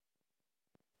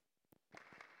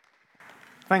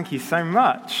Thank you so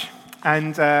much.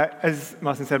 And as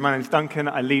Martin said, my name is Duncan.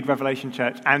 I lead Revelation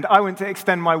Church. And I want to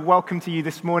extend my welcome to you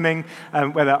this morning,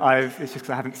 it's just because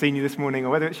I haven't seen you this morning,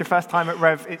 or whether it's your first time at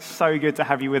Rev, it's so good to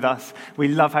have you with us. We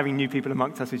love having new people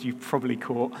amongst us, as you've probably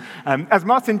caught. As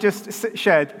Martin just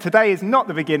shared, today is not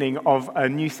the beginning of a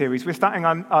new series. We're starting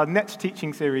our next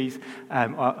teaching series,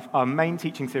 our main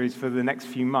teaching series for the next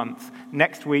few months.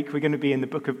 Next week, we're going to be in the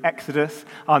book of Exodus.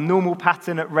 Our normal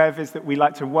pattern at Rev is that we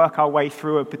like to work our way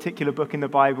through a particular book in the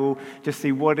Bible, just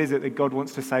see what is it that God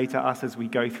wants to say to us as we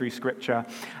go through Scripture.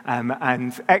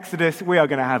 And Exodus, we are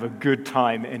going to have a good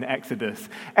time in Exodus.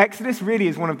 Exodus really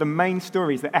is one of the main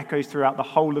stories that echoes throughout the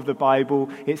whole of the Bible.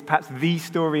 It's perhaps the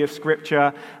story of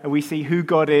Scripture, and we see who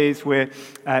God is. We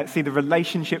see the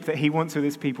relationship that he wants with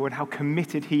his people and how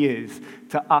committed he is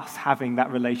to us having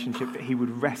that relationship, that he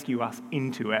would rescue us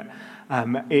into it.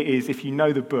 It is, if you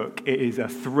know the book, it is a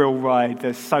thrill ride.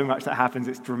 There's so much that happens.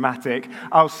 It's dramatic.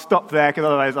 I'll stop there because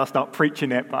otherwise I'll start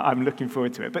preaching it, but I'm looking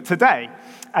forward to it. But today,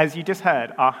 as you just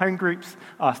heard, our home groups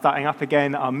are starting up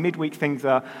again. Our midweek things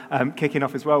are kicking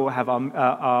off as well. We'll have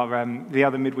the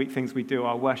other midweek things we do,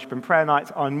 our worship and prayer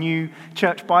nights, our new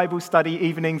church Bible study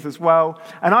evenings as well.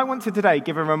 And I want to today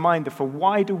give a reminder for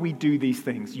why do we do these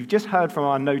things. You've just heard from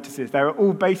our notices. They're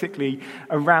all basically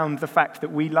around the fact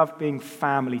that we love being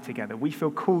family together. We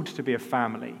feel called to be a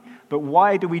family. But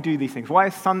why do we do these things? Why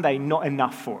is Sunday not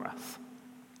enough for us?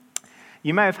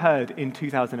 You may have heard in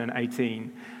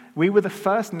 2018, we were the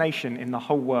first nation in the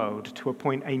whole world to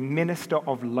appoint a minister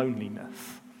of loneliness,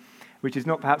 which is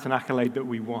not perhaps an accolade that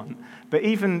we want. But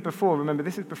even before, remember,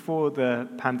 this is before the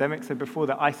pandemic, so before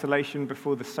the isolation,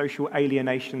 before the social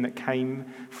alienation that came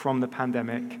from the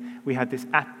pandemic, we had this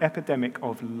epidemic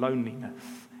of loneliness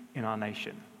in our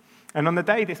nation. And on the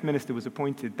day this minister was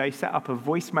appointed, they set up a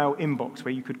voicemail inbox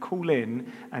where you could call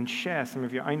in and share some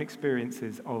of your own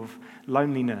experiences of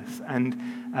loneliness.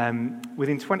 And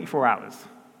within 24 hours,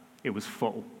 it was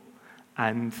full.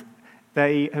 And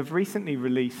they have recently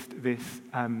released this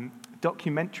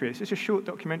documentary. It's just a short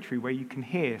documentary where you can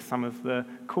hear some of the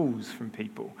calls from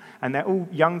people. And they're all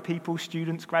young people,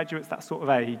 students, graduates, that sort of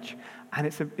age. And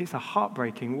it's a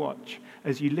heartbreaking watch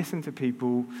as you listen to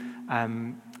people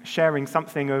sharing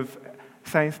something of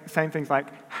saying things like,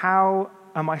 how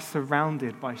am I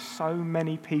surrounded by so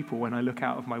many people when I look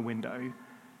out of my window,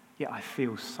 yet I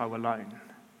feel so alone?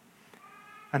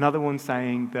 Another one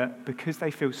saying that because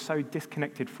they feel so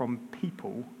disconnected from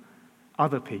people,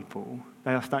 other people,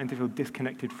 they are starting to feel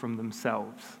disconnected from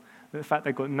themselves. The fact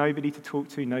they've got nobody to talk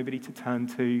to, nobody to turn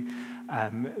to,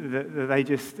 they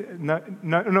just, not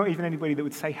even anybody that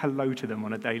would say hello to them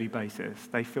on a daily basis.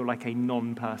 They feel like a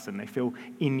non-person. They feel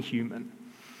inhuman.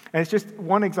 And it's just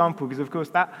one example, because of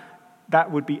course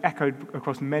that would be echoed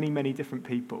across many, many different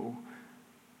people,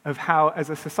 of how, as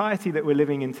a society that we're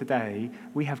living in today,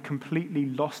 we have completely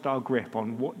lost our grip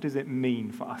on what does it mean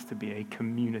for us to be a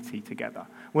community together?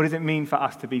 What does it mean for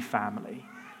us to be family?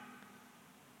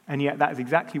 And yet that is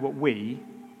exactly what we,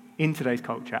 in today's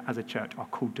culture, as a church, are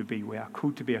called to be. We are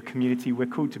called to be a community. We're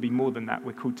called to be more than that.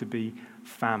 We're called to be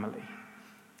family.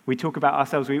 We talk about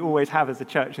ourselves, we always have as a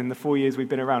church in the 4 years we've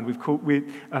been around. We're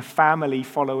a family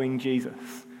following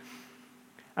Jesus.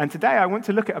 And today I want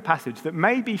to look at a passage that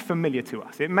may be familiar to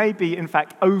us. It may be, in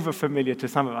fact, over-familiar to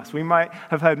some of us. We might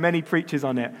have heard many preachers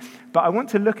on it. But I want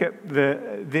to look at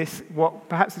what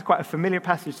perhaps is quite a familiar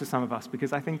passage to some of us,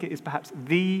 because I think it is perhaps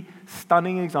the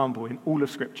stunning example in all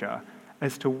of Scripture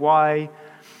as to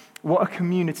what a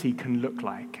community can look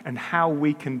like and how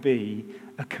we can be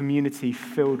a community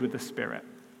filled with the Spirit.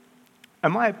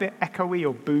 Am I a bit echoey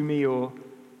or boomy, or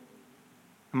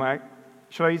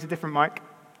should I use a different mic,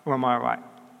 or am I all right?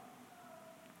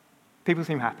 People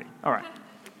seem happy. All right.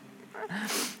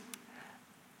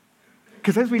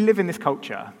 Because as we live in this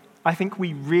culture, I think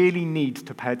we really need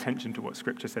to pay attention to what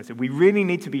Scripture says. We really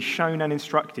need to be shown and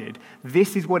instructed.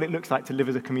 This is what it looks like to live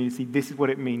as a community. This is what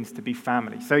it means to be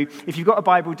family. So if you've got a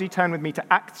Bible, do turn with me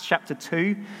to Acts chapter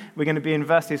 2. We're going to be in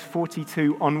verses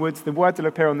 42 onwards. The words will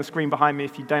appear on the screen behind me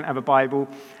if you don't have a Bible.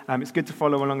 It's good to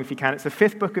follow along if you can. It's the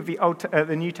fifth book of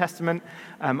the New Testament,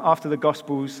 after the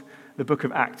Gospels, the book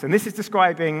of Acts. And this is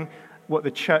describing what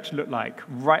the church looked like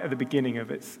right at the beginning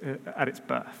of its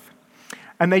birth.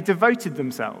 And they devoted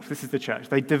themselves, this is the church,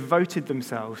 they devoted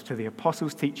themselves to the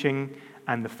apostles' teaching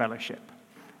and the fellowship,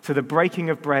 to the breaking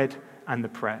of bread and the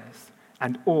prayers.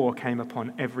 And awe came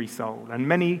upon every soul. And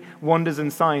many wonders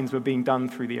and signs were being done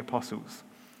through the apostles.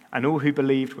 And all who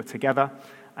believed were together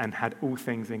and had all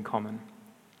things in common.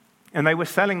 And they were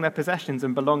selling their possessions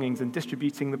and belongings and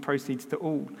distributing the proceeds to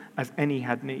all as any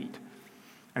had need.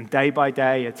 And day by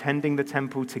day, attending the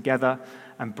temple together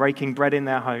and breaking bread in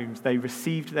their homes, they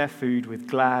received their food with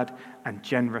glad and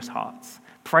generous hearts,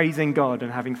 praising God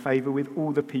and having favor with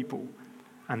all the people.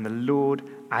 And the Lord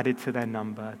added to their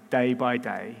number day by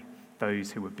day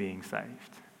those who were being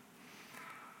saved.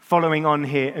 Following on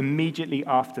here, immediately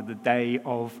after the day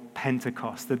of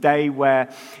Pentecost, the day where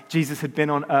Jesus had been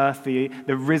on earth, the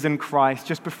risen Christ,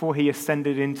 just before he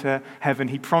ascended into heaven,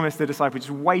 he promised the disciples,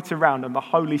 just wait around and the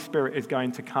Holy Spirit is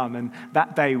going to come. And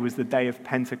that day was the day of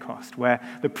Pentecost, where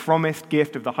the promised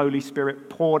gift of the Holy Spirit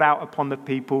poured out upon the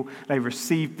people. They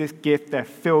received this gift, they're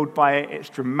filled by it, it's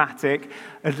dramatic.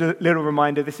 A little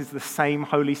reminder, this is the same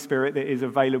Holy Spirit that is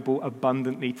available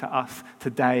abundantly to us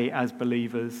today as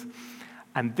believers.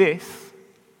 And this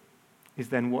is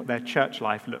then what their church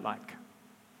life looked like.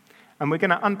 And we're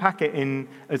going to unpack it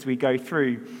as we go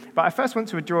through. But I first want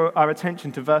to draw our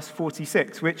attention to verse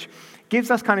 46, which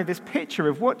gives us kind of this picture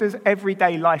of what does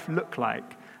everyday life look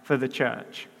like for the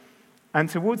church. And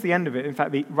towards the end of it, in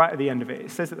fact, right at the end of it,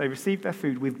 it says that they received their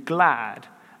food with glad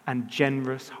and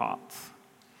generous hearts.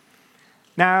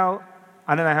 Now,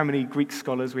 I don't know how many Greek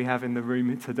scholars we have in the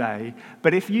room today,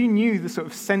 but if you knew the sort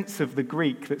of sense of the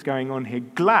Greek that's going on here,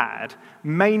 glad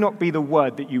may not be the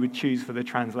word that you would choose for the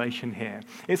translation here.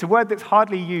 It's a word that's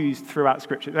hardly used throughout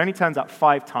Scripture. It only turns up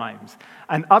 5 times,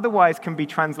 and otherwise can be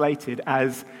translated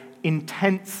as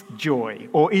intense joy,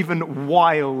 or even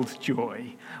wild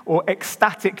joy, or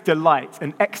ecstatic delight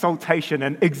and exaltation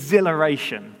and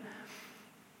exhilaration.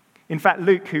 In fact,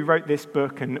 Luke, who wrote this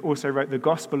book and also wrote the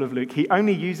Gospel of Luke, he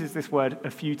only uses this word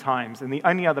a few times, and the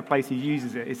only other place he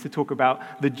uses it is to talk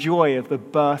about the joy of the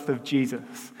birth of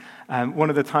Jesus. One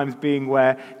of the times being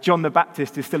where John the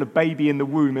Baptist is still a baby in the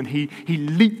womb, and he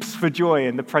leaps for joy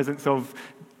in the presence of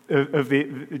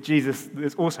the Jesus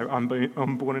that's also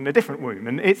unborn in a different womb.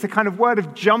 And it's a kind of word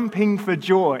of jumping for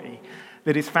joy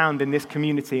that is found in this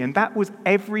community, and that was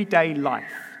everyday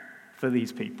life for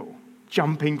these people.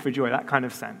 Jumping for joy, that kind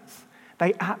of sense.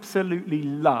 They absolutely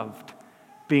loved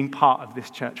being part of this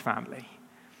church family,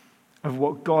 of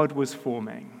what God was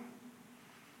forming.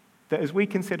 That as we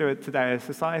consider it today, a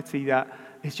society that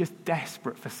is just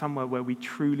desperate for somewhere where we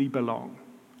truly belong,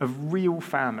 of real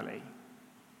family,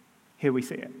 here we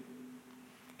see it.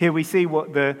 Here we see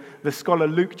what the scholar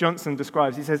Luke Johnson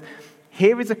describes. He says,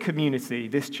 here is a community,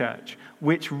 this church,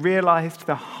 which realized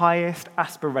the highest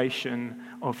aspiration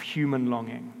of human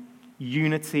longing.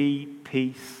 Unity,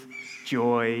 peace,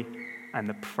 joy, and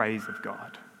the praise of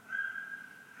God.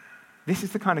 This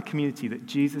is the kind of community that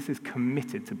Jesus is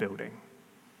committed to building.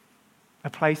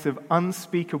 A place of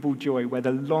unspeakable joy where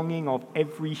the longing of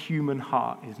every human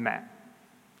heart is met.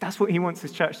 That's what he wants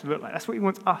his church to look like. That's what he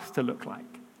wants us to look like.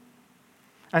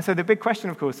 And so the big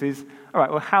question, of course, is, all right,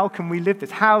 well, how can we live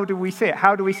this? How do we see it?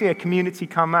 How do we see a community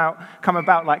come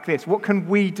about like this? What can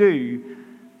we do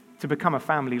to become a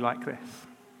family like this?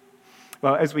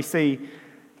 Well, as we see,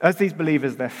 as these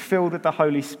believers, they're filled with the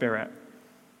Holy Spirit.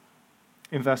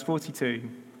 In verse 42,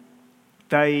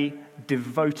 they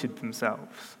devoted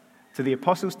themselves to the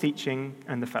apostles' teaching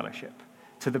and the fellowship,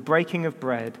 to the breaking of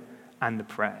bread and the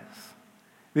prayers.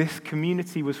 This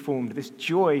community was formed. This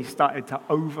joy started to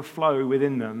overflow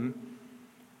within them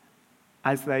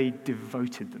as they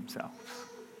devoted themselves.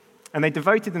 And they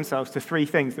devoted themselves to 3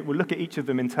 things that we'll look at each of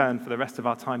them in turn for the rest of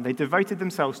our time. They devoted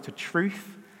themselves to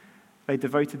truth, they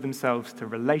devoted themselves to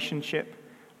relationship,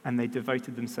 and they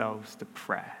devoted themselves to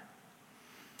prayer.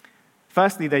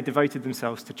 Firstly, they devoted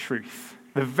themselves to truth.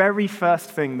 The very first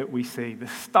thing that we see, the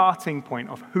starting point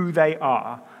of who they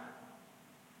are,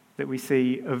 that we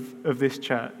see of this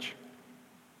church.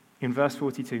 In verse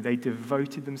 42, they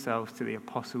devoted themselves to the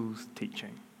apostles'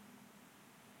 teaching.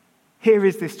 Here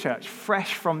is this church,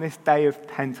 fresh from this day of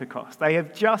Pentecost. They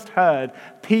have just heard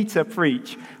Peter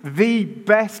preach the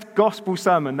best gospel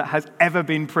sermon that has ever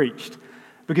been preached,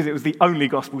 because it was the only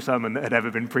gospel sermon that had ever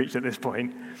been preached at this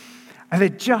point. And they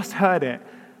just heard it.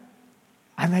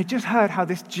 And they just heard how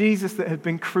this Jesus that had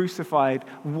been crucified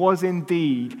was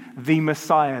indeed the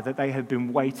Messiah that they had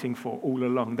been waiting for all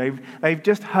along. They've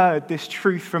just heard this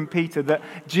truth from Peter that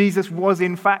Jesus was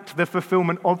in fact the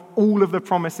fulfillment of all of the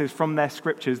promises from their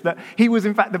scriptures, that he was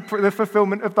in fact the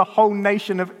fulfillment of the whole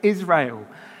nation of Israel.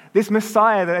 This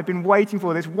Messiah that they've been waiting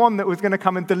for, this one that was going to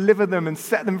come and deliver them and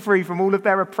set them free from all of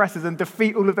their oppressors and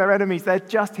defeat all of their enemies. They're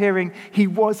just hearing he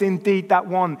was indeed that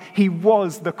one. He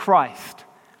was the Christ.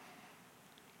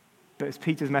 But as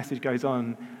Peter's message goes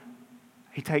on,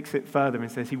 he takes it further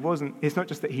and says it's not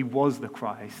just that he was the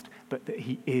Christ, but that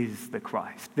he is the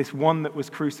Christ. This one that was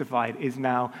crucified is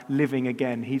now living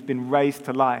again. He's been raised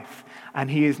to life,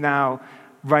 and he is now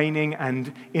reigning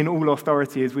and in all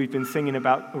authority, as we've been singing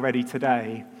about already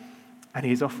today. And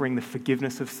he's offering the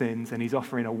forgiveness of sins, and he's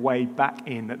offering a way back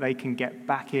in, that they can get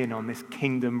back in on this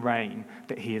kingdom reign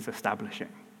that he is establishing.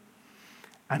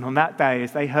 And on that day,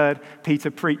 as they heard Peter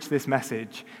preach this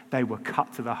message, they were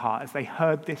cut to the heart. As they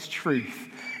heard this truth,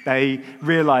 they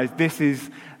realized this is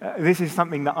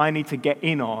something that I need to get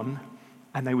in on,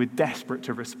 and they were desperate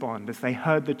to respond. As they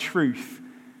heard the truth,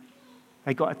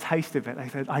 they got a taste of it. They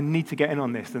said, I need to get in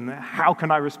on this, and how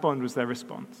can I respond was their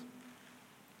response.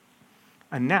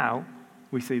 And now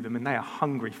we see them, and they are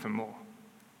hungry for more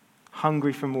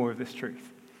of this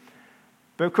truth.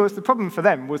 But of course, the problem for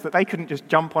them was that they couldn't just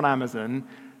jump on Amazon,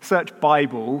 search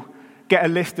Bible, get a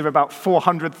list of about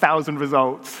 400,000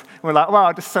 results. And we're like, well,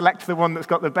 I'll just select the one that's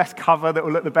got the best cover, that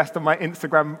will look the best on my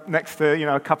Instagram next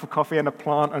to, a cup of coffee and a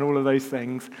plant and all of those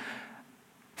things.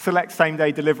 Select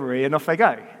same-day delivery, and off they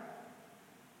go.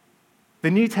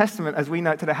 The New Testament, as we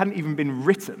know it today, hadn't even been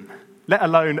written, let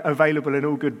alone available in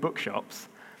all good bookshops.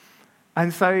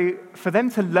 And so for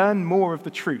them to learn more of the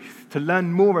truth, to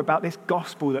learn more about this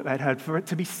gospel that they'd heard, for it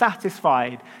to be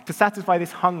satisfied, to satisfy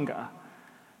this hunger,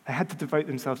 they had to devote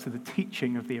themselves to the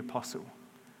teaching of the apostle.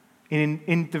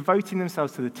 In devoting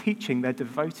themselves to the teaching, they're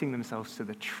devoting themselves to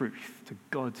the truth, to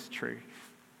God's truth.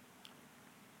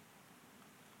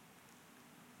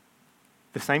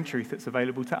 The same truth that's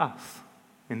available to us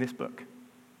in this book.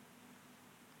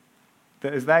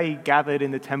 That as they gathered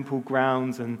in the temple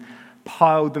grounds and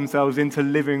piled themselves into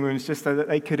living rooms just so that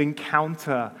they could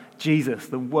encounter Jesus,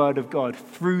 the Word of God,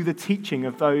 through the teaching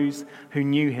of those who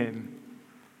knew him,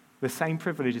 the same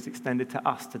privilege is extended to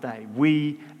us today.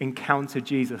 We encounter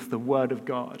Jesus, the Word of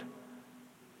God,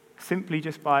 simply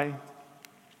just by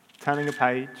turning a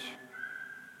page,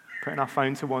 putting our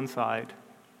phone to one side,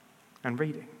 and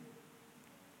reading.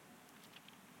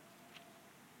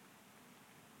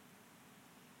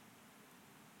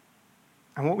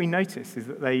 And what we notice is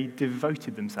that they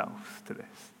devoted themselves to this.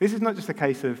 This is not just a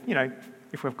case of,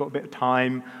 if we've got a bit of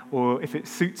time, or if it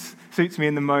suits me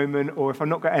in the moment, or if I've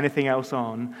not got anything else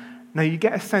on. No, you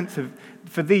get a sense of,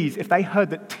 for these, if they heard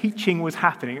that teaching was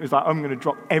happening, it was like, I'm going to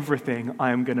drop everything,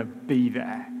 I am going to be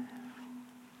there.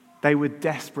 They were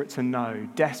desperate to know,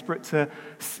 desperate to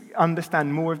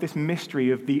understand more of this mystery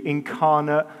of the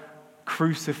incarnate,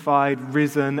 crucified,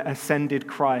 risen, ascended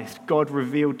Christ, God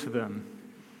revealed to them.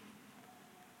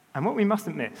 And what we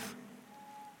mustn't miss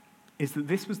is that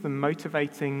this was the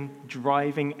motivating,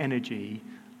 driving energy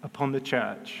upon the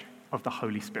church of the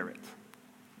Holy Spirit.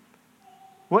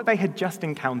 What they had just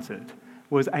encountered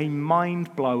was a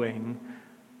mind-blowing,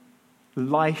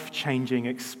 life-changing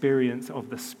experience of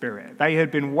the Spirit. They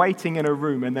had been waiting in a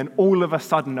room, and then all of a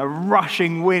sudden a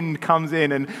rushing wind comes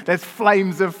in, and there's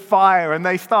flames of fire, and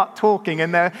they start talking,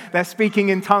 and they're speaking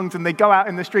in tongues, and they go out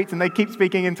in the streets and they keep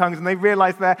speaking in tongues, and they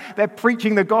realize they're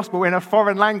preaching the gospel in a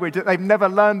foreign language that they've never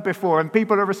learned before, and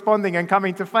people are responding and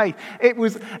coming to faith. It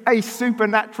was a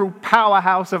supernatural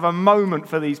powerhouse of a moment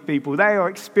for these people. They are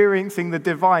experiencing the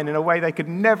divine in a way they could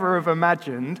never have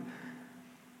imagined.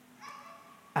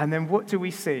 And then what do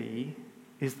we see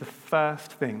is the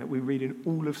first thing that we read in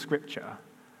all of Scripture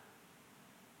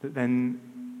that then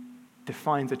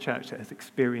defines a church that has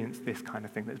experienced this kind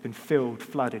of thing, that's been filled,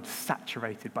 flooded,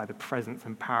 saturated by the presence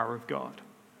and power of God.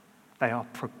 They are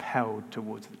propelled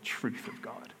towards the truth of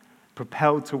God,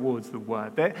 propelled towards the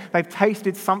Word. They've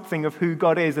tasted something of who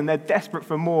God is, and they're desperate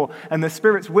for more. And the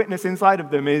Spirit's witness inside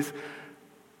of them is,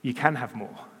 you can have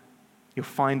more. You'll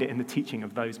find it in the teaching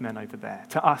of those men over there.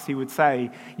 To us, he would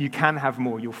say, you can have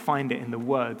more. You'll find it in the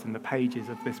words and the pages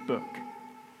of this book.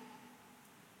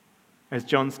 As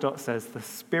John Stott says, the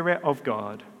Spirit of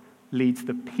God leads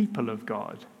the people of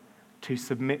God to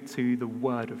submit to the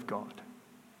Word of God.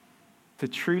 To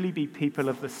truly be people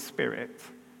of the Spirit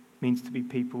means to be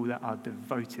people that are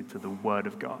devoted to the Word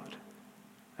of God.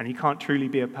 And you can't truly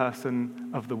be a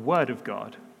person of the Word of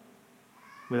God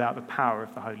without the power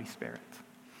of the Holy Spirit.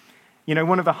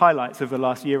 One of the highlights of the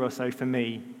last year or so for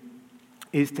me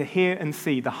is to hear and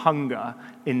see the hunger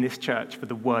in this church for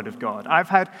the Word of God. I've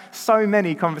had so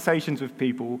many conversations with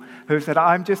people who have said,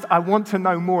 I want to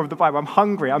know more of the Bible. I'm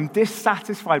hungry. I'm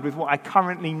dissatisfied with what I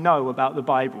currently know about the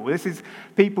Bible. This is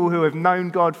people who have known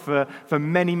God for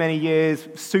many, many years,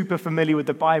 super familiar with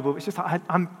the Bible. It's just,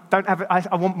 I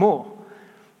want more.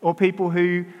 Or people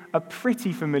who are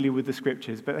pretty familiar with the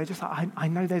Scriptures, but they're just like, I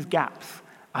know there's gaps.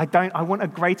 I want a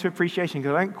greater appreciation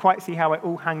because I don't quite see how it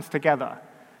all hangs together.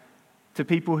 To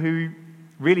people who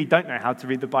really don't know how to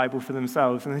read the Bible for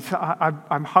themselves. And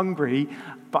I'm hungry,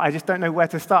 but I just don't know where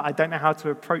to start. I don't know how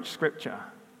to approach Scripture.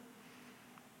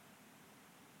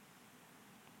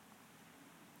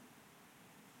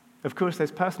 Of course,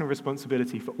 there's personal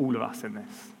responsibility for all of us in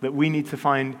this, that we need to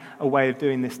find a way of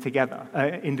doing this together,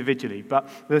 individually. But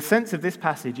the sense of this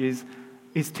passage is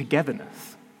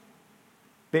togetherness.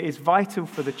 That it's vital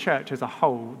for the church as a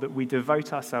whole that we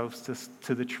devote ourselves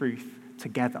to the truth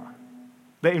together.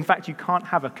 That in fact, you can't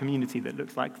have a community that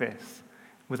looks like this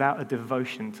without a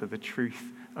devotion to the truth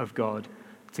of God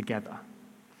together.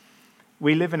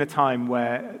 We live in a time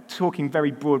where, talking very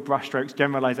broad brushstrokes,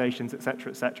 generalizations,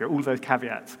 etc., all those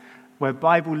caveats, where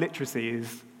Bible literacy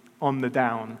is on the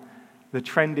down. The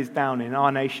trend is down in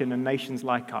our nation and nations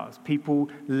like ours. People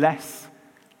less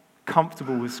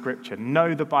comfortable with Scripture,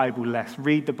 know the Bible less,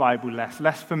 read the Bible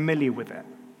less familiar with it.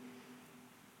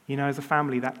 You know, as a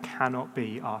family, that cannot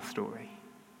be our story.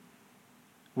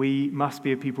 We must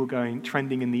be a people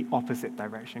trending in the opposite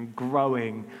direction,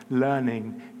 growing,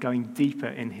 learning, going deeper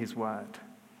in His Word.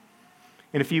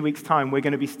 In a few weeks' time, we're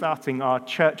going to be starting our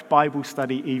church Bible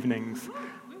study evenings,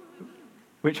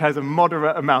 which has a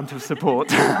moderate amount of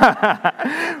support.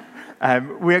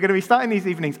 We're going to be starting these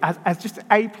evenings as just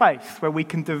a place where we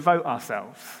can devote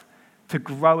ourselves to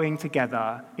growing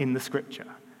together in the Scripture,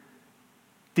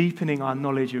 deepening our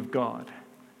knowledge of God.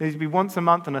 There's going to be once a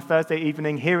month on a Thursday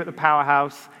evening here at the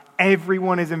Powerhouse.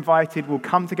 Everyone is invited. We'll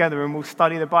come together and we'll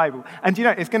study the Bible. And you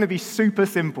know, it's going to be super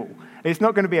simple. It's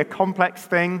not going to be a complex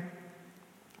thing,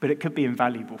 but it could be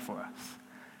invaluable for us.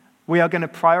 We are going to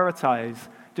prioritize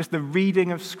just the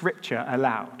reading of Scripture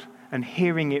aloud and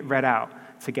hearing it read out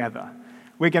together.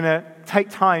 We're going to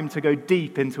take time to go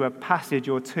deep into a passage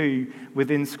or two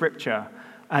within Scripture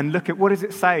and look at what does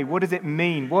it say? What does it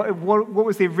mean? What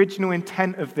was the original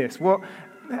intent of this?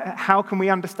 How can we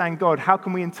understand God? How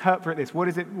can we interpret this? What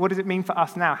does it mean for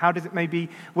us now?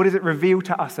 What does it reveal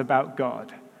to us about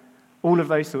God? All of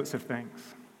those sorts of things.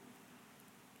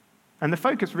 And the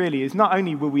focus really is not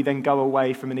only will we then go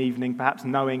away from an evening perhaps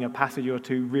knowing a passage or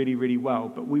two really, really well,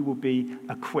 but we will be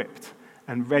equipped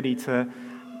and ready to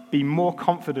be more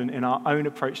confident in our own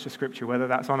approach to Scripture, whether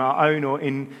that's on our own or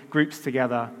in groups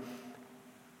together,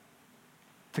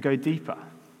 to go deeper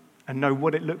and know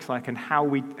what it looks like and how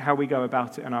we go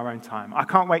about it in our own time. I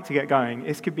can't wait to get going.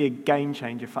 This could be a game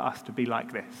changer for us to be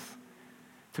like this,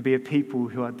 to be a people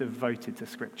who are devoted to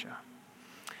Scripture.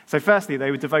 So firstly,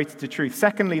 they were devoted to truth.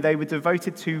 Secondly, they were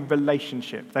devoted to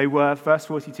relationship. They were, verse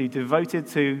 42, devoted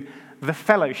to the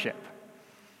fellowship.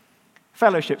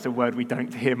 Fellowship's a word we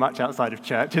don't hear much outside of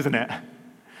church, isn't it?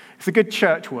 It's a good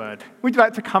church word. Would you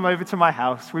like to come over to my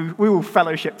house? We will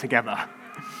fellowship together.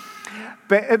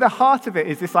 But at the heart of it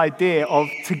is this idea of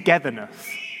togetherness.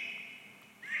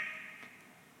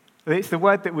 It's the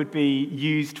word that would be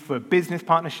used for business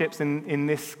partnerships in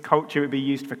this culture. It would be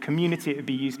used for community. It would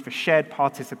be used for shared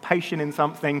participation in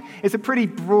something. It's a pretty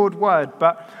broad word,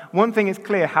 but one thing is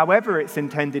clear, however it's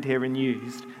intended here and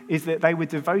used, is that they were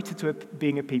devoted to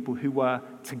being a people who were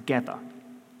together.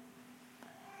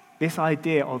 This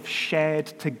idea of shared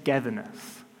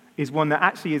togetherness is one that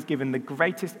actually is given the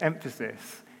greatest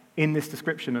emphasis in this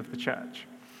description of the church.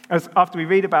 After we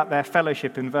read about their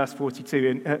fellowship in verse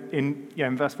 42,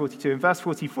 in verse 42, in verse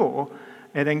 44,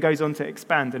 it then goes on to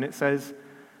expand, and it says,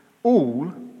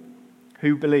 all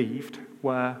who believed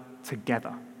were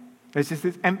together. There's just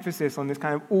this emphasis on this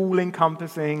kind of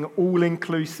all-encompassing,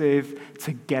 all-inclusive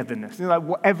togetherness. It's like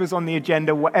whatever's on the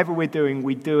agenda, whatever we're doing,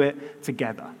 we do it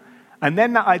together. And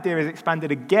then that idea is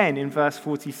expanded again in verse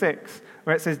 46,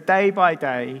 where it says, day by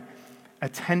day,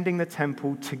 attending the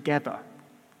temple together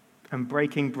and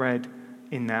breaking bread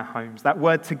in their homes. That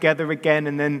word together again,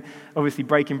 and then obviously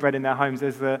breaking bread in their homes,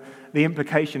 there's the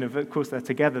implication of course, they're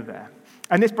together there.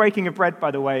 And this breaking of bread,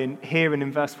 by the way, here and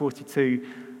in verse 42,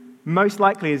 most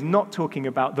likely is not talking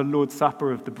about the Lord's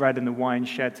Supper of the bread and the wine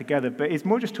shared together, but it's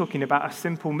more just talking about a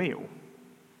simple meal.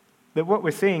 That what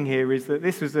we're seeing here is that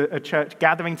this was a church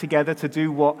gathering together to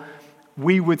do what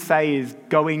we would say is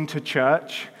going to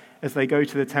church, as they go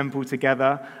to the temple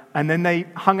together, and then they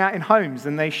hung out in homes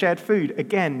and they shared food,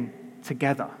 again,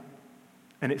 together.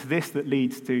 And it's this that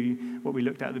leads to what we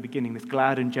looked at the beginning, this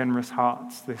glad and generous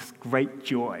hearts, this great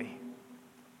joy.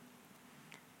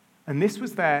 And this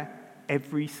was there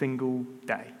every single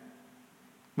day.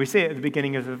 We see it at the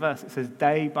beginning of the verse. It says,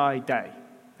 day by day,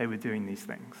 they were doing these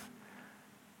things.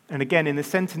 And again, in the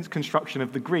sentence construction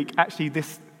of the Greek, actually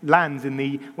this lands in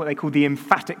what they call the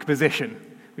emphatic position,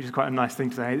 which is quite a nice thing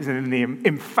to say. It's in the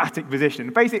emphatic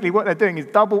position. Basically, what they're doing is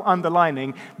double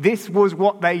underlining this was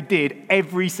what they did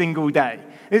every single day.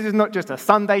 This is not just a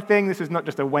Sunday thing. This is not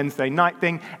just a Wednesday night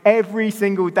thing. Every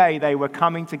single day they were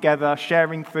coming together,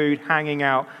 sharing food, hanging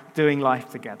out, doing life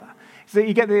together. So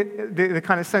you get the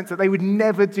kind of sense that they would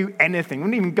never do anything,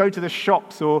 wouldn't even go to the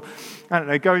shops or, I don't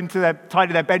know, go into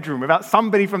tidy their bedroom without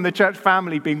somebody from the church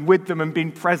family being with them and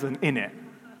being present in it.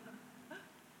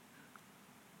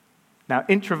 Now,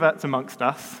 introverts amongst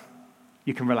us,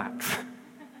 you can relax.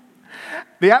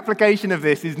 The application of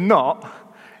this is not,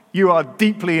 you are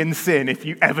deeply in sin if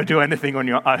you ever do anything on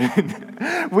your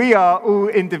own. We are all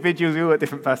individuals, we all have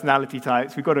different personality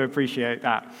types. We've got to appreciate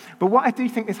that. But what I do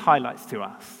think this highlights to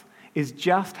us is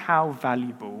just how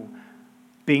valuable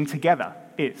being together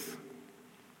is.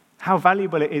 How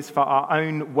valuable it is for our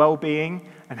own well-being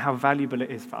and how valuable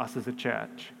it is for us as a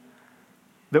church.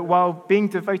 That while being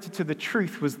devoted to the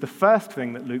truth was the first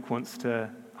thing that Luke wants to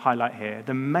highlight here,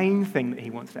 the main thing that he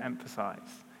wants to emphasize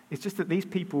is just that these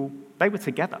people, they were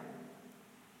together.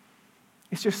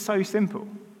 It's just so simple.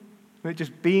 That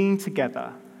just being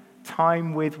together,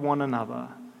 time with one another,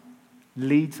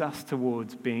 leads us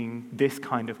towards being this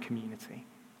kind of community.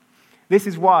 This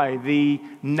is why the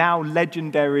now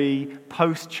legendary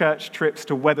post-church trips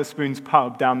to Wetherspoon's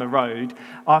pub down the road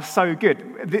are so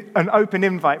good. An open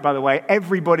invite, by the way.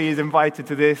 Everybody is invited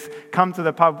to this. Come to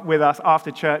the pub with us after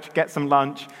church, get some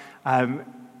lunch.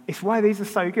 It's why these are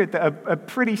so good. That a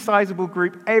pretty sizable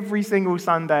group every single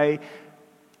Sunday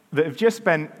that have just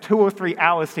spent 2 or 3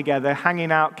 hours together,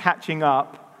 hanging out, catching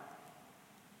up,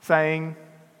 saying,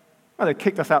 well, they've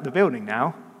kicked us out the building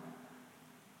now.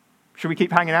 Should we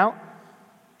keep hanging out?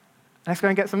 Let's go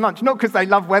and get some lunch. Not because they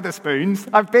love Wetherspoons.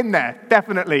 I've been there.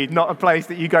 Definitely not a place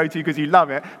that you go to because you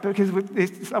love it, but because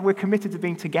we're committed to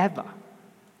being together.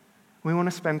 We want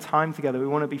to spend time together. We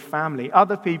want to be family.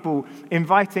 Other people,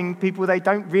 inviting people they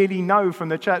don't really know from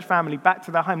the church family back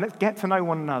to their home. Let's get to know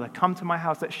one another. Come to my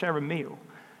house. Let's share a meal.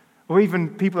 Or even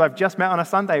people I've just met on a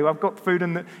Sunday. I've got food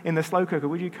in the slow cooker.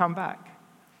 Would you come back?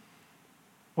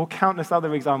 Or countless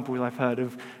other examples I've heard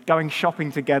of going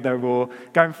shopping together or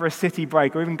going for a city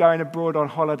break or even going abroad on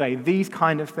holiday. These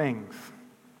kind of things.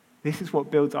 This is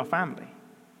what builds our family.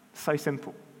 So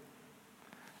simple.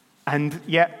 And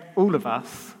yet, all of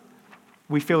us,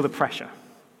 we feel the pressure.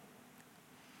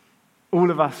 All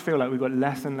of us feel like we've got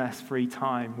less and less free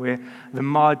time, where the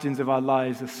margins of our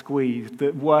lives are squeezed,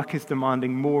 that work is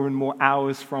demanding more and more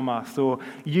hours from us, or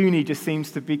uni just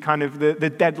seems to be kind of the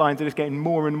deadlines are just getting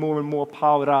more and more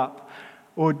piled up,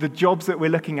 or the jobs that we're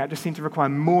looking at just seem to require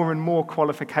more and more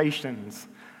qualifications.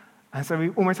 And so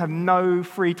we almost have no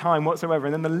free time whatsoever.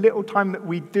 And then the little time that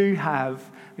we do have,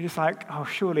 we're just like, oh,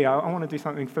 surely I want to do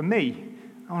something for me.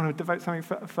 I want to devote something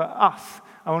for us.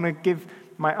 I want to give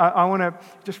I want to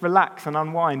just relax and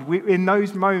unwind. In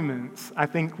those moments, I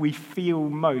think we feel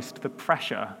most the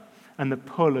pressure and the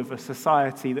pull of a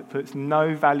society that puts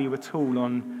no value at all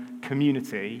on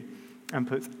community and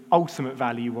puts ultimate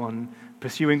value on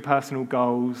pursuing personal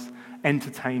goals,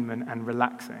 entertainment, and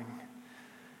relaxing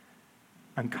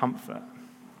and comfort.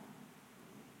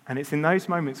 And it's in those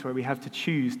moments where we have to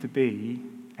choose to be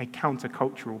a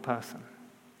countercultural person,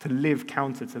 to live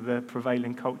counter to the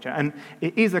prevailing culture. And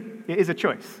it is a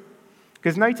choice.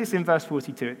 Because notice in verse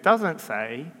 42, it doesn't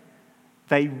say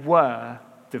they were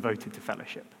devoted to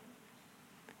fellowship.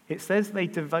 It says they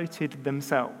devoted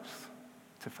themselves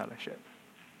to fellowship.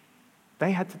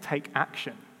 They had to take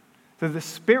action. So the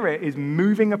Spirit is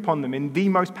moving upon them in the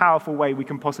most powerful way we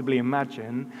can possibly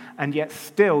imagine, and yet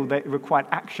still it required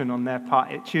action on their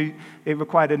part. It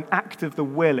required an act of the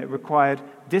will. It required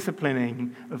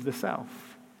disciplining of the self.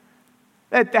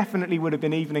 There definitely would have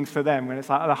been evenings for them when it's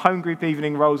like the home group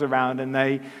evening rolls around and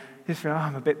they just feel,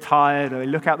 I'm a bit tired, or they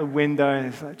look out the window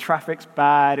and it's like, traffic's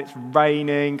bad, it's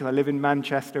raining, because I live in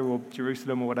Manchester or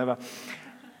Jerusalem or whatever.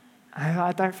 And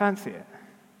I don't fancy it.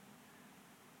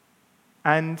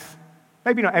 And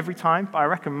maybe not every time, but I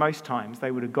reckon most times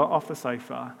they would have got off the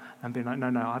sofa and been like,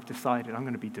 no, I've decided I'm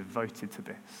going to be devoted to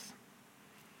this.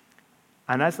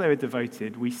 And as they were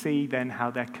devoted, we see then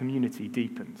how their community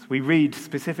deepens. We read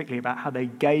specifically about how they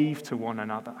gave to one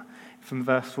another. From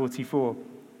verse 44,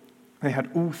 they had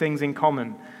all things in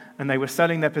common, and they were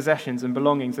selling their possessions and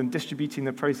belongings and distributing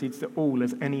the proceeds to all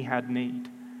as any had need.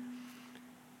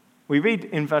 We read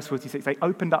in verse 46, they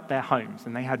opened up their homes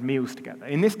and they had meals together.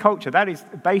 In this culture, that is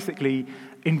basically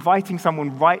inviting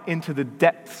someone right into the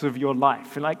depths of your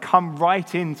life, and like come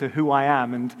right into who I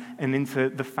am and into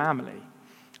the family.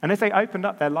 And as they opened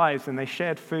up their lives and they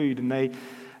shared food and they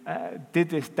did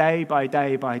this day by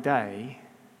day by day,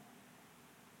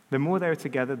 the more they were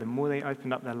together, the more they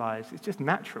opened up their lives. It's just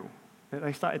natural that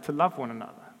they started to love one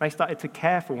another. They started to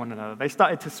care for one another. They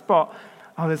started to spot,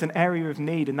 oh, there's an area of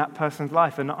need in that person's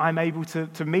life, and I'm able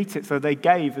to meet it, so they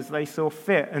gave as they saw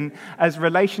fit. And as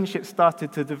relationships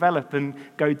started to develop and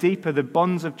go deeper, the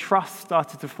bonds of trust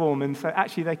started to form, and so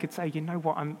actually they could say, you know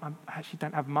what, I actually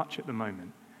don't have much at the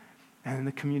moment. And in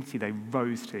the community, they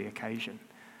rose to the occasion.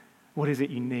 What is it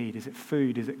you need? Is it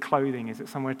food? Is it clothing? Is it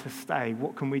somewhere to stay?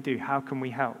 What can we do? How can we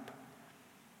help?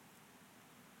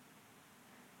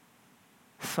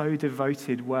 So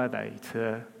devoted were they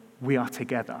to we are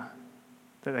together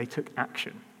that they took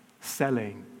action,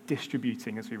 selling,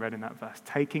 distributing, as we read in that verse,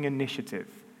 taking initiative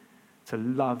to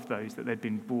love those that they'd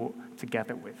been brought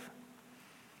together with.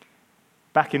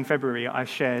 Back in February, I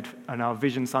shared on our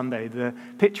Vision Sunday the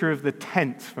picture of the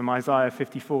tent from Isaiah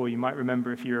 54, you might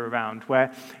remember if you were around,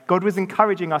 where God was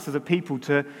encouraging us as a people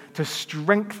to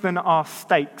strengthen our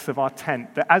stakes of our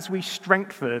tent, that as we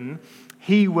strengthen,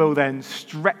 he will then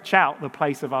stretch out the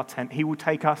place of our tent. He will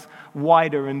take us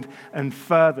wider and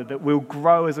further, that we'll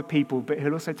grow as a people, but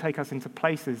he'll also take us into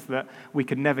places that we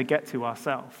could never get to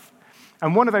ourselves.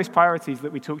 And one of those priorities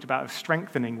that we talked about of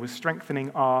strengthening was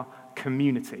strengthening our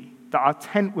community, that our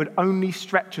tent would only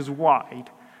stretch as wide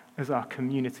as our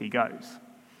community goes.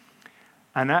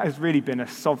 And that has really been a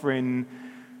sovereign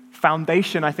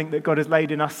foundation, I think, that God has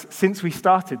laid in us since we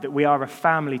started, that we are a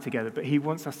family together, but he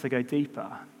wants us to go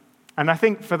deeper. And I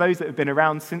think for those that have been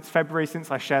around since February,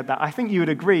 since I shared that, I think you would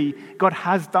agree God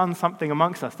has done something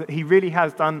amongst us, that he really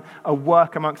has done a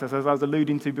work amongst us, as I was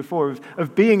alluding to before,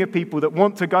 of being a people that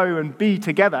want to go and be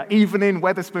together. Even in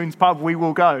Wetherspoon's pub, we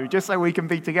will go, just so we can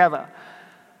be together.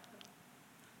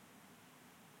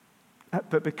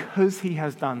 But because he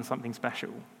has done something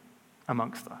special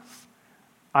amongst us,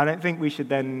 I don't think we should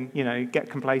then, get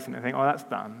complacent and think, oh, that's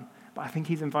done. But I think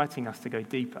he's inviting us to go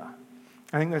deeper.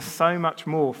 I think there's so much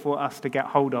more for us to get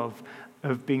hold of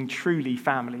being truly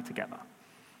family together.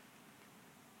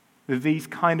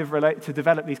 To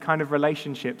develop these kind of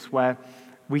relationships where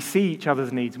we see each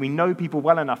other's needs, we know people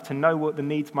well enough to know what the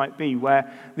needs might be,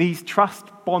 where these trust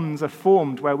bonds are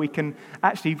formed, where we can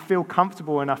actually feel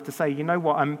comfortable enough to say, you know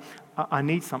what, I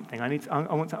need something.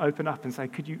 I want to open up and say,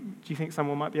 do you think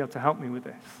someone might be able to help me with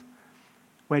this?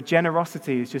 Where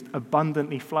generosity is just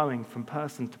abundantly flowing from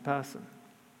person to person.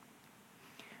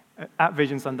 At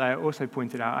Vision Sunday, I also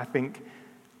pointed out, I think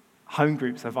home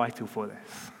groups are vital for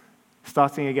this.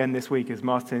 Starting again this week, as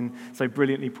Martin so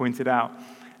brilliantly pointed out,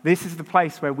 this is the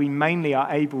place where we mainly are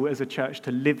able as a church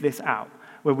to live this out,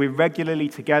 where we're regularly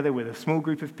together with a small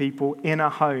group of people in a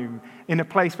home, in a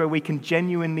place where we can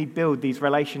genuinely build these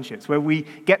relationships, where we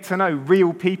get to know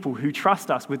real people who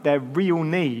trust us with their real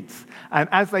needs. And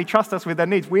as they trust us with their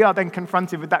needs, we are then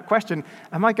confronted with that question,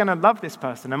 am I going to love this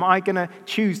person? Am I going to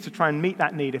choose to try and meet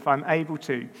that need if I'm able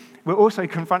to? We're also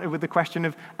confronted with the question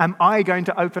of, am I going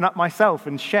to open up myself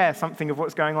and share something of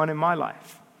what's going on in my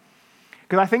life?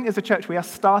 Because I think as a church, we are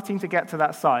starting to get to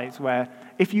that size where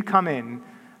if you come in,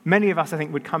 many of us, I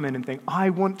think, would come in and think, I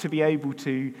want to be able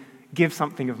to give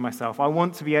something of myself. I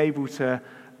want to be able to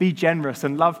be generous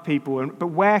and love people. But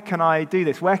where can I do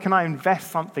this? Where can I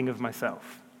invest something of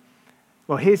myself?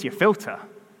 Well, here's your filter.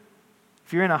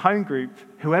 If you're in a home group,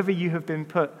 whoever you have been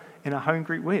put in a home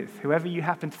group with, whoever you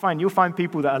happen to find, you'll find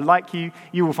people that are like you.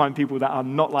 You will find people that are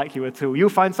not like you at all. You'll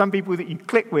find some people that you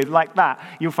click with like that.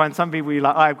 You'll find some people you're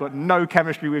like, I've got no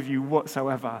chemistry with you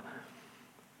whatsoever.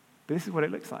 But this is what it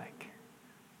looks like.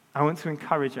 I want to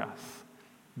encourage us,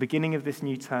 beginning of this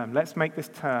new term, let's make this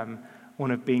term one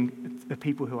of being the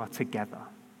people who are together.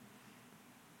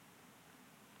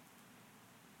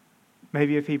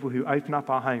 Maybe a people who open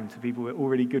up our home to people we're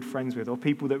already good friends with, or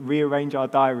people that rearrange our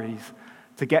diaries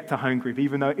to get to home group,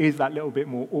 even though it is that little bit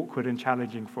more awkward and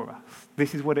challenging for us.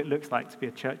 This is what it looks like to be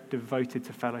a church devoted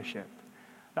to fellowship,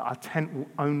 that our tent will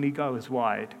only go as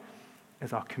wide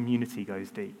as our community goes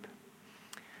deep.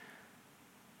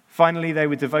 Finally, they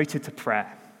were devoted to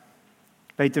prayer.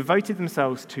 They devoted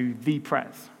themselves to the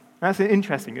prayers. That's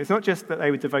interesting. It's not just that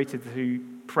they were devoted to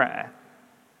prayer,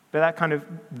 but that kind of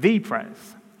the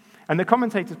prayers. And the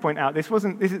commentators point out this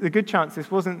is a good chance this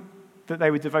wasn't that they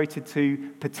were devoted to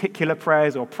particular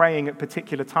prayers or praying at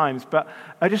particular times, but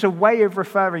just a way of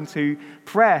referring to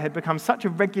prayer had become such a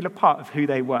regular part of who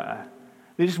they were.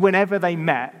 That just whenever they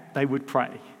met, they would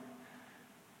pray.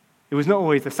 It was not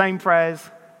always the same prayers,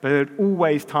 but there was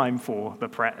always time for the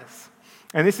prayers.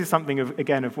 And this is something,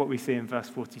 of what we see in verse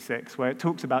 46, where it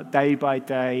talks about day by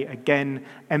day, again,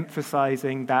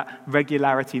 emphasizing that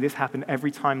regularity. This happened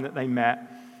every time that they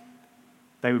met.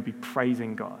 They would be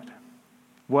praising God.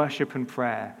 Worship and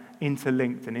prayer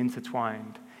interlinked and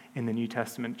intertwined in the New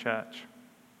Testament church.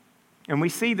 And we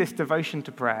see this devotion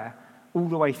to prayer all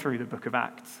the way through the book of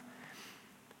Acts.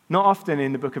 Not often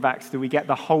in the book of Acts do we get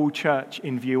the whole church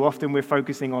in view. Often we're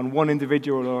focusing on one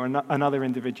individual or another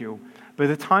individual. But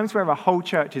the times where a whole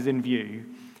church is in view,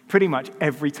 pretty much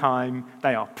every time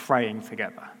they are praying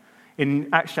together. In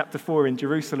Acts chapter 4 in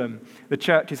Jerusalem, the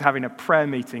church is having a prayer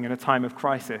meeting in a time of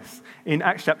crisis. In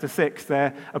Acts chapter 6,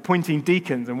 they're appointing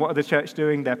deacons, and what are the church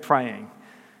doing? They're praying.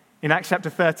 In Acts chapter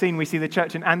 13, we see the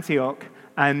church in Antioch,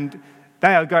 and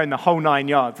they are going the whole 9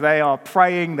 yards. They are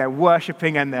praying, they're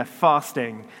worshiping, and they're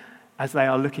fasting as they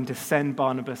are looking to send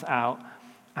Barnabas out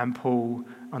and Paul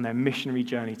on their missionary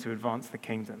journey to advance the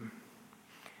kingdom.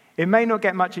 It may not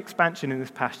get much expansion in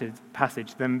this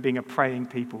passage, them being a praying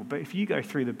people, but if you go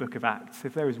through the book of Acts,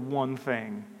 if there is one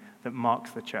thing that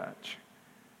marks the church,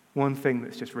 one thing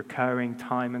that's just recurring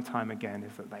time and time again,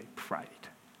 is that they prayed.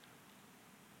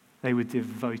 They were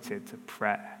devoted to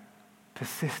prayer,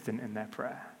 persistent in their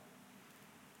prayer.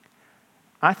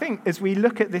 I think as we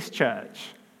look at this church,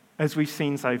 as we've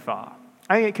seen so far,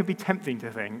 I think it could be tempting to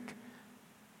think,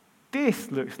 this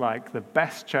looks like the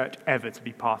best church ever to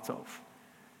be part of.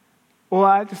 Or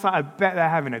I bet they're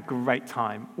having a great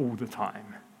time all the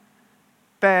time.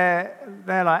 They're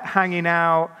like hanging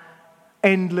out,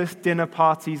 endless dinner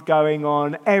parties going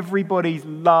on, everybody's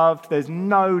loved, there's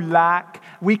no lack.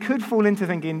 We could fall into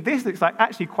thinking, this looks like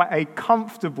actually quite a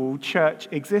comfortable church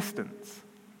existence.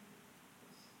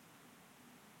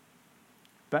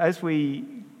 But as we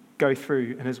go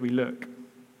through and as we look,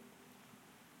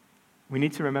 we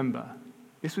need to remember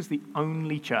this was the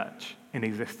only church in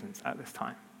existence at this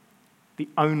time. The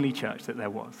only church that there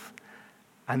was.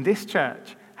 And this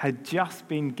church had just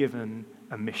been given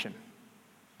a mission.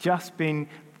 Just been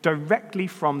directly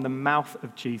from the mouth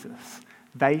of Jesus.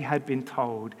 They had been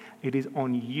told, it is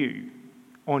on you,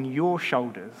 on your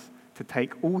shoulders, to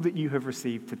take all that you have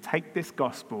received, to take this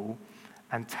gospel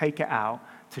and take it out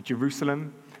to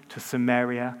Jerusalem, to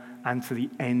Samaria, and to the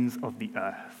ends of the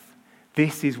earth.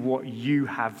 This is what you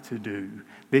have to do.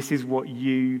 This is what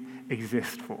you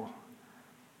exist for.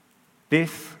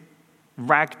 This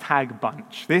ragtag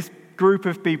bunch, this group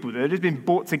of people that have just been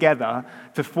brought together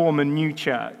to form a new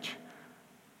church,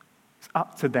 it's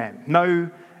up to them. No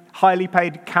highly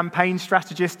paid campaign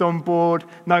strategist on board,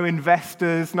 no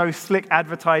investors, no slick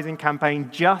advertising campaign,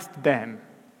 just them.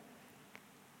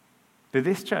 But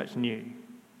this church knew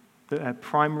that their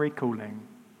primary calling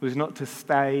was not to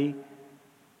stay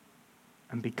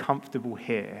and be comfortable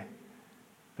here,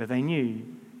 but they knew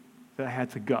that they had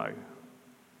to go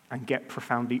and get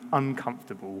profoundly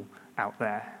uncomfortable out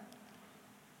there.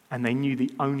 And they knew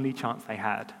the only chance they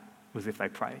had was if they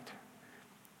prayed.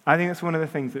 I think that's one of the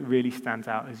things that really stands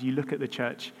out as you look at the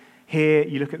church here,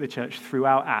 you look at the church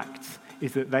throughout Acts,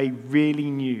 is that they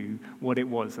really knew what it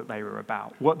was that they were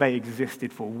about, what they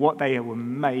existed for, what they were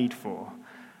made for.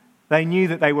 They knew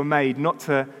that they were made not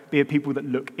to be a people that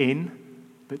look in,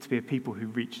 but to be a people who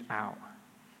reached out.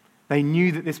 They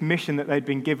knew that this mission that they'd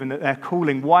been given, that their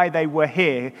calling, why they were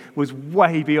here, was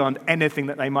way beyond anything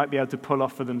that they might be able to pull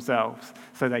off for themselves.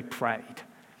 So they prayed.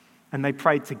 And they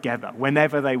prayed together,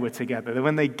 whenever they were together.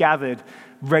 When they gathered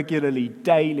regularly,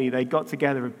 daily, they got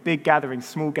together at big gatherings,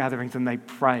 small gatherings, and they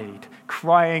prayed,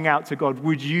 crying out to God,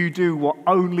 would you do what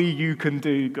only you can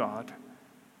do, God?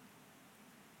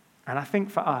 And I think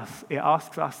for us, it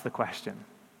asks us the question,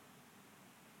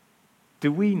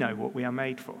 do we know what we are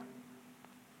made for?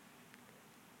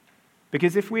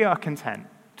 Because if we are content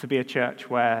to be a church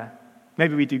where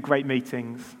maybe we do great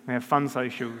meetings, we have fun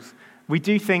socials, we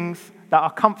do things that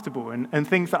are comfortable and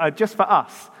things that are just for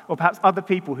us, or perhaps other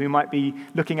people who might be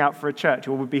looking out for a church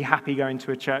or would be happy going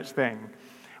to a church thing,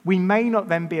 we may not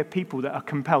then be a people that are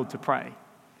compelled to pray.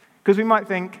 Because we might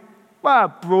think,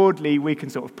 well, broadly, we can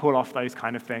sort of pull off those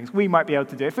kind of things. We might be able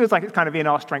to do it. It feels like it's kind of in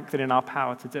our strength and in our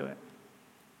power to do it.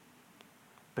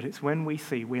 But it's when we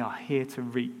see we are here to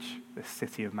reach the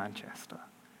city of Manchester.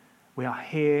 We are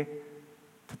here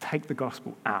to take the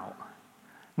gospel out.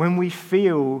 When we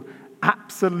feel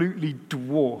absolutely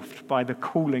dwarfed by the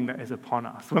calling that is upon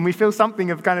us. When we feel something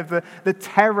of kind of the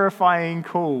terrifying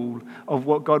call of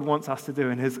what God wants us to do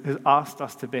and has asked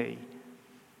us to be.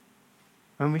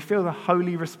 When we feel the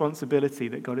holy responsibility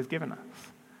that God has given us.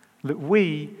 That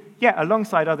we,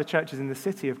 alongside other churches in the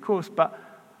city, of course, but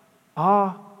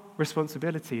our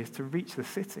responsibility is to reach the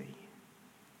city,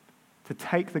 to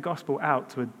take the gospel out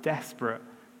to a desperate,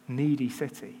 needy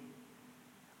city.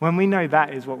 When we know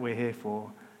that is what we're here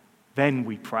for, then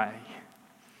we pray.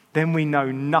 Then we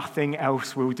know nothing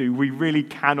else will do. We really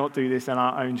cannot do this in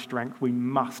our own strength. We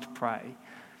must pray.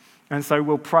 And so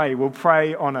we'll pray. We'll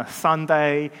pray on a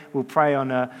Sunday. We'll pray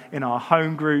in our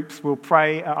home groups. We'll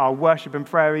pray at our worship and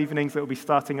prayer evenings that will be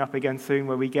starting up again soon,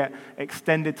 where we get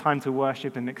extended time to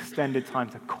worship and extended time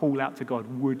to call out to God,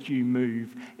 would you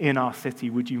move in our city?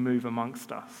 Would you move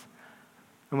amongst us?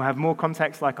 And we'll have more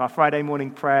contexts like our Friday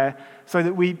morning prayer so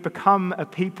that we become a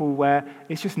people where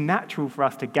it's just natural for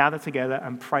us to gather together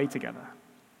and pray together,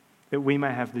 that we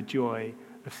may have the joy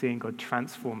of seeing God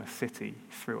transform a city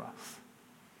through us.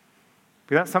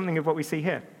 But that's something of what we see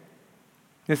here.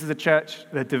 This is a church,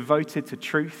 they're devoted to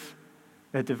truth,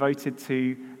 they're devoted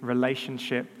to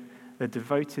relationship, they're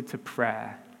devoted to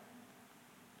prayer.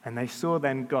 And they saw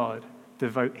then God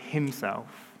devote himself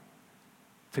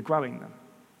to growing them.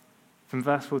 From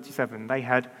verse 47, they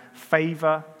had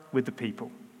favor with the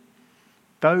people.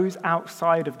 Those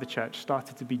outside of the church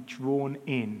started to be drawn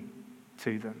in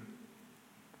to them.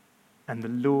 And the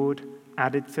Lord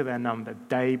added to their number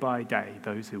day by day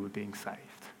those who were being saved.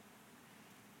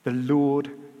 The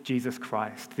Lord Jesus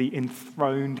Christ, the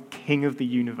enthroned King of the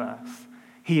universe,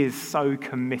 he is so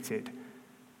committed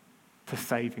to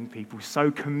saving people,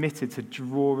 so committed to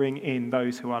drawing in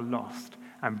those who are lost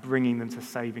and bringing them to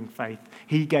saving faith.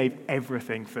 He gave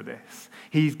everything for this.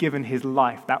 He's given his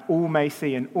life that all may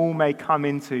see and all may come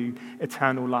into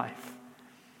eternal life.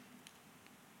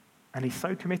 And he's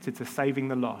so committed to saving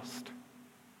the lost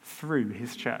through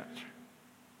his church,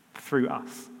 through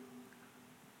us.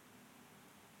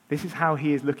 This is how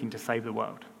he is looking to save the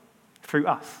world, through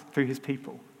us, through his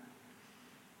people.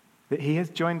 That he has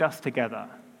joined us together,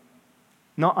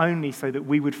 not only so that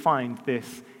we would find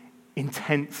this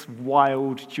intense,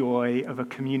 wild joy of a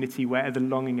community where the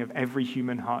longing of every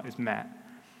human heart is met,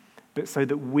 but so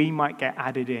that we might get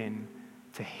added in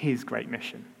to his great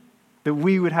mission. That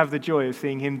we would have the joy of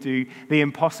seeing him do the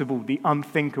impossible, the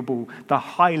unthinkable, the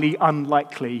highly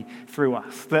unlikely through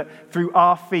us. That through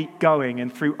our feet going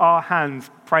and through our hands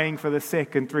praying for the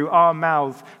sick and through our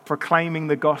mouths proclaiming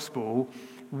the gospel,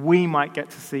 we might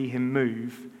get to see him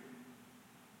move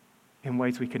in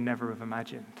ways we could never have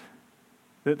imagined.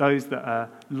 That those that are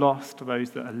lost, those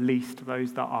that are least,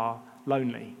 those that are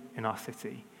lonely in our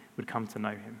city would come to know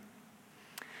him.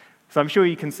 So I'm sure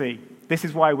you can see, this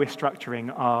is why we're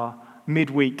structuring our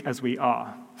midweek as we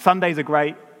are. Sundays are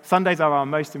great. Sundays are our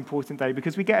most important day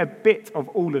because we get a bit of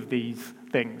all of these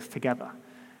things together.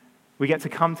 We get to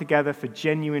come together for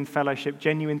genuine fellowship,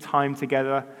 genuine time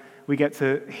together. We get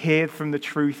to hear from the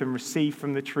truth and receive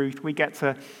from the truth. We get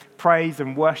to praise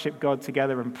and worship God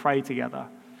together and pray together.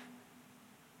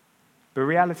 But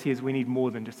reality is we need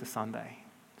more than just a Sunday.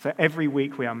 So every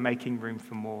week we are making room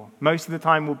for more. Most of the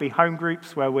time will be home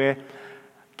groups where we're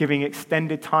giving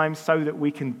extended time so that we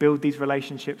can build these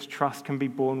relationships, trust can be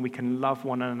born, we can love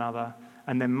one another.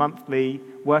 And then monthly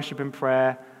worship and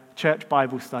prayer, church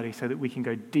Bible study so that we can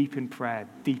go deep in prayer,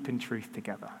 deep in truth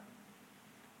together.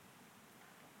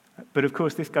 But of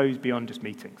course, this goes beyond just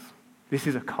meetings. This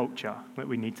is a culture that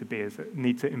we need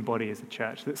to embody as a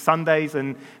church. That Sundays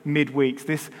and midweeks,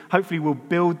 this hopefully will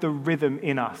build the rhythm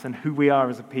in us and who we are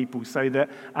as a people so that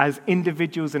as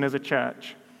individuals and as a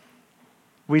church,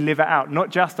 we live it out, not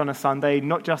just on a Sunday,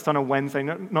 not just on a Wednesday,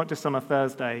 not just on a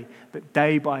Thursday, but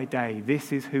day by day.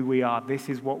 This is who we are. This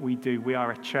is what we do. We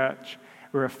are a church.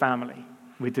 We're a family.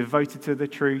 We're devoted to the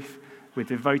truth. We're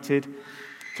devoted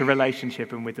to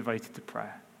relationship, and we're devoted to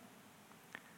prayer.